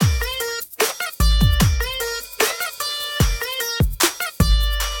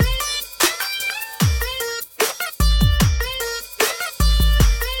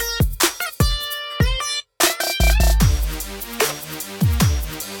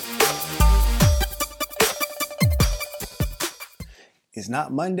It's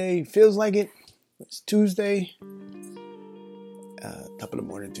not Monday. Feels like it. It's Tuesday. Top of the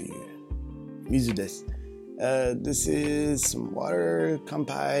morning to you. Music this. This is some water.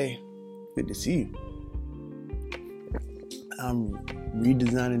 Kampai. Good to see you. I'm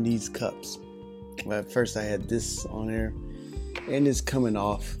redesigning these cups. Well, at first I had this on there and it's coming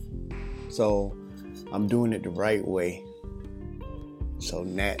off. So I'm doing it the right way. So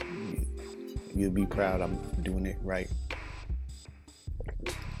Nat, you'll be proud I'm doing it right.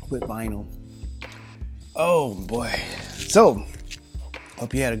 With vinyl. Oh boy. So,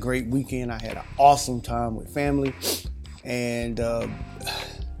 hope you had a great weekend. I had an awesome time with family. And,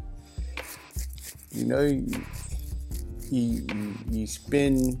 you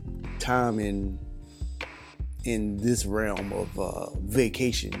spend time in this realm of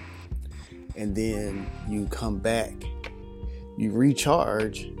vacation. And then you come back. You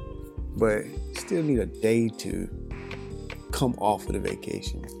recharge, but still need a day to come off of the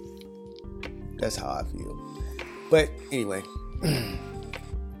vacation. That's how I feel. But anyway,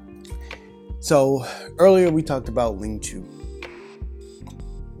 so earlier we talked about Ling Chu.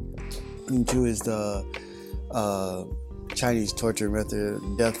 Ling Chu is the Chinese torture method,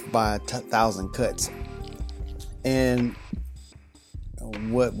 death by 1,000 cuts. And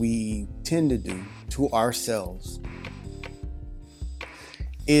what we tend to do to ourselves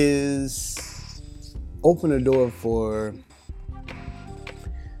is open the door for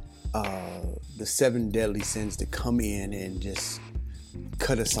the 7 deadly sins to come in and just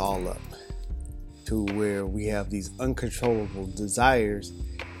cut us all up to where we have these uncontrollable desires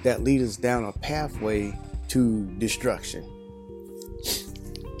that lead us down a pathway to destruction.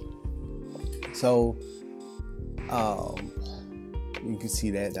 So you can see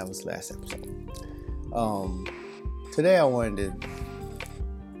that was last episode. Today I wanted to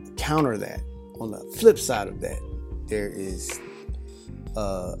counter that. On the flip side of that, there is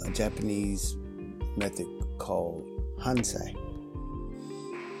a Japanese method called Hansei.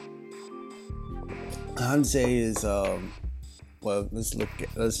 Hansei is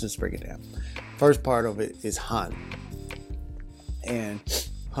let's just break it down. First part of it is Han, and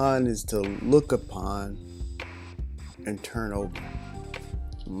Han is to look upon and turn over.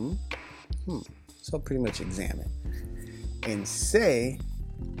 So pretty much examine. And Sei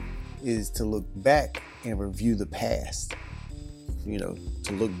is to look back and review the past.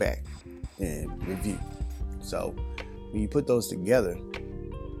 To look back and review. So when you put those together,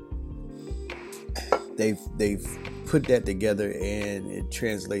 they've put that together, and it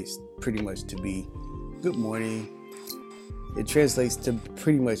translates pretty much to be good morning. It translates to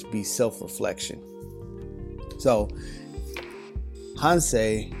pretty much be self-reflection. So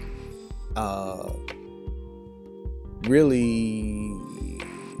Hansei really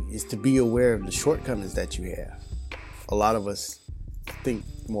is to be aware of the shortcomings that you have. A lot of us think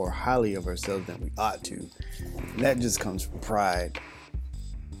more highly of ourselves than we ought to. And that just comes from pride.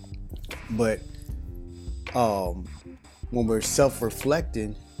 But when we're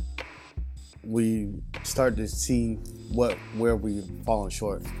self-reflecting, we start to see where we've fallen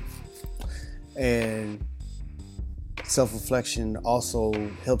short. And self-reflection also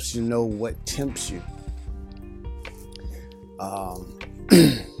helps you know what tempts you.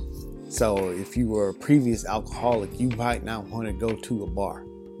 So if you were a previous alcoholic, you might not want to go to a bar,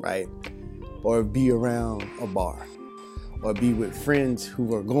 right? Or be around a bar, or be with friends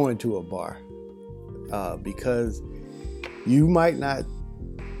who are going to a bar, because you might not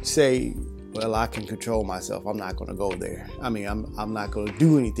say, well, I can control myself. I'm not going to go there. I mean, I'm not going to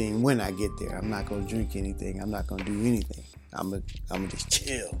do anything when I get there. I'm not going to drink anything. I'm not going to do anything. I'm gonna just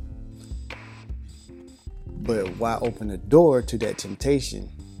chill. But why open the door to that temptation?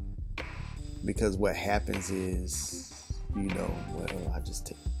 Because what happens is, I just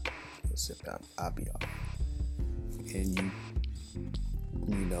take a sip. I'll be all right. And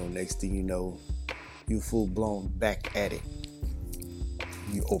next thing you know, you full blown back at it.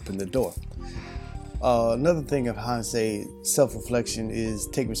 You open the door. Another thing of Hansei self-reflection is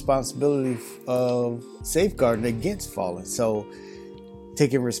take responsibility of safeguarding against falling. So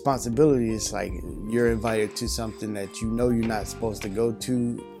taking responsibility is like you're invited to something that you're not supposed to go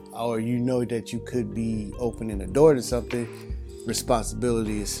to, or that you could be opening the door to something.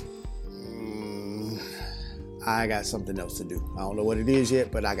 Responsibility is, I got something else to do. I don't know what it is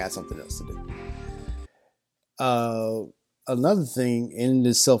yet, but I got something else to do. Another thing in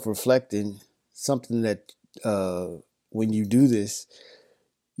this self-reflecting, something that when you do this,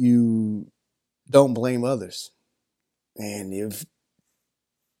 you don't blame others. And if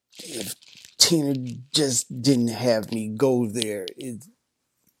Tina just didn't have me go there,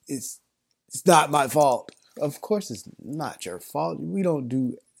 it's not my fault. Of course, it's not your fault. We don't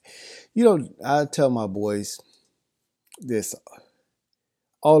do, you know, I tell my boys this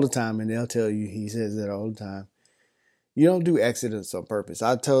all the time, and they'll tell you, he says that all the time. You don't do accidents on purpose.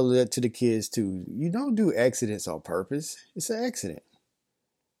 I tell that to the kids too. You don't do accidents on purpose. It's an accident.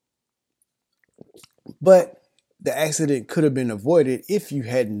 But the accident could have been avoided if you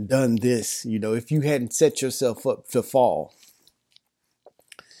hadn't done this, if you hadn't set yourself up to fall.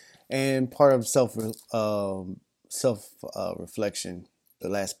 And part of self reflection, the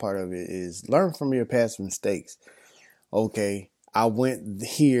last part of it is learn from your past mistakes. Okay, I went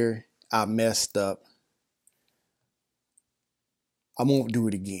here, I messed up. I won't do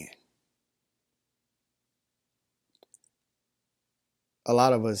it again. A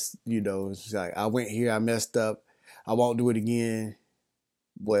lot of us, it's like, I went here, I messed up. I won't do it again.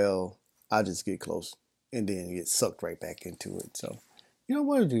 Well, I just get close and then get sucked right back into it. So you don't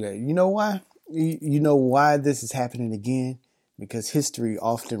want to do that. You know why? You know why this is happening again? Because history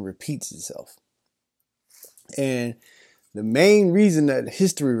often repeats itself. And the main reason that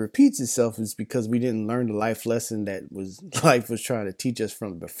history repeats itself is because we didn't learn the life lesson that life was trying to teach us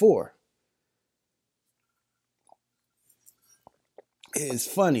from before. It's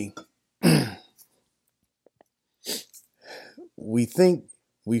funny. We think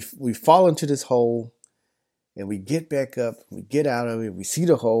we fall into this hole and we get back up, we get out of it, we see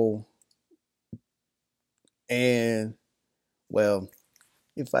the hole, and well,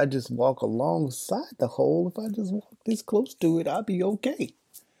 if I just walk alongside the hole, if I just walk this close to it, I'll be okay.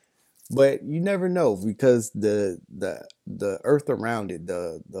 But you never know, because the earth around it,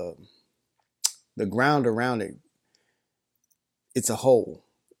 the ground around it, it's a hole.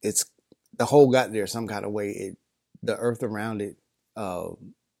 It's the hole got there some kind of way. The earth around it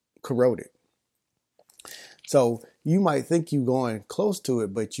corroded. So you might think you're going close to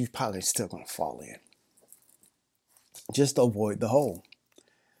it, but you probably still gonna fall in. Just avoid the hole.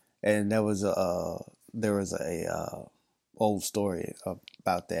 And there was a old story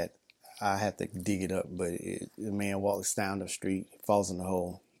about that. I have to dig it up, but the man walks down the street, falls in the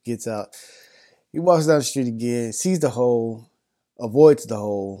hole, gets out, he walks down the street again, sees the hole, avoids the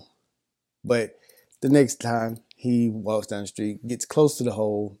hole, but the next time he walks down the street, gets close to the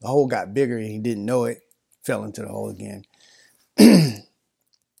hole got bigger and he didn't know it, fell into the hole again.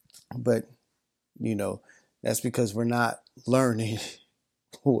 But, that's because we're not learning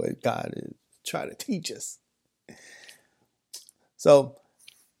what God is trying to teach us. So,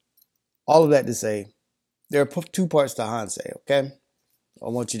 all of that to say, there are two parts to Hansei, okay? I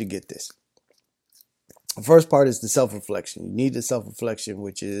want you to get this. The first part is the self-reflection. You need the self-reflection,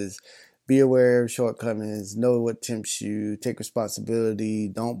 which is be aware of shortcomings, know what tempts you, take responsibility,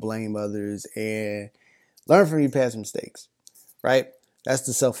 don't blame others, and learn from your past mistakes, right? That's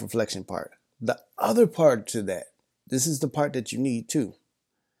the self-reflection part. The other part to that, this is the part that you need too,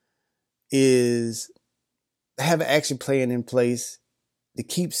 is have an action plan in place to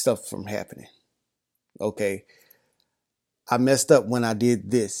keep stuff from happening. Okay, I messed up when I did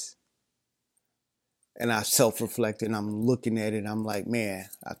this. And I self-reflect and I'm looking at it. I'm like, man,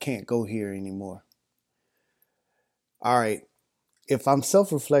 I can't go here anymore. All right. If I'm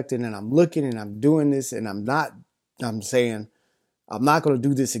self-reflecting and I'm looking and I'm doing this and I'm saying, I'm not going to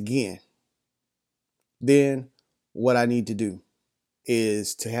do this again. Then what I need to do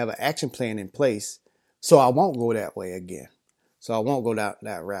is to have an action plan in place so I won't go that way again. So I won't go down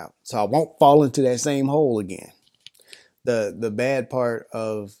that route. So I won't fall into that same hole again. The bad part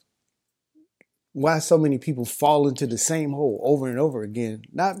of why so many people fall into the same hole over and over again.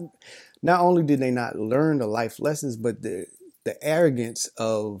 Not only did they not learn the life lessons, but the arrogance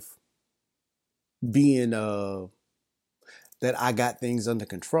of being that I got things under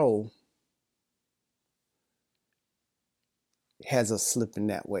control has us slipping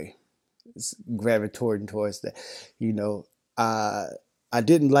that way. It's gravitating towards that. I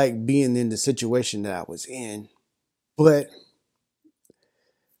didn't like being in the situation that I was in, but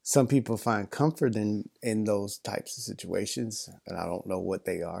some people find comfort in those types of situations, and I don't know what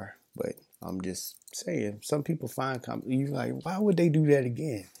they are, but I'm just saying, some people find comfort. You're like, why would they do that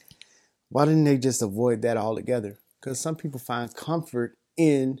again? Why didn't they just avoid that altogether? Because some people find comfort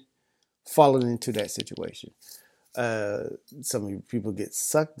in falling into that situation. Some people get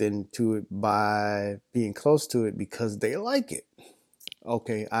sucked into it by being close to it because they like it.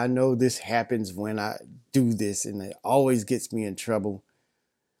 Okay, I know this happens when I do this, and it always gets me in trouble.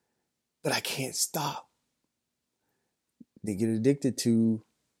 But I can't stop. They get addicted to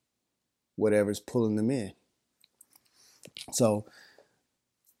whatever's pulling them in. So,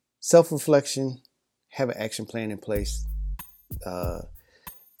 self-reflection, have an action plan in place,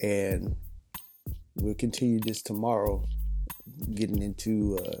 and we'll continue this tomorrow, getting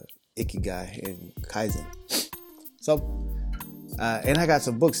into Ikigai and Kaizen. So, and I got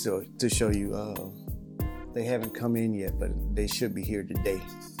some books to show you. They haven't come in yet, but they should be here today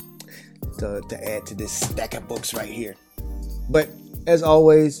to add to this stack of books right here. But as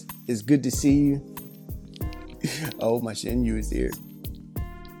always, it's good to see you. Oh, my Shinyu is here.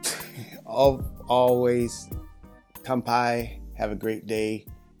 Always, kampai. Have a great day,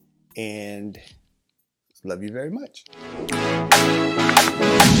 and love you very much.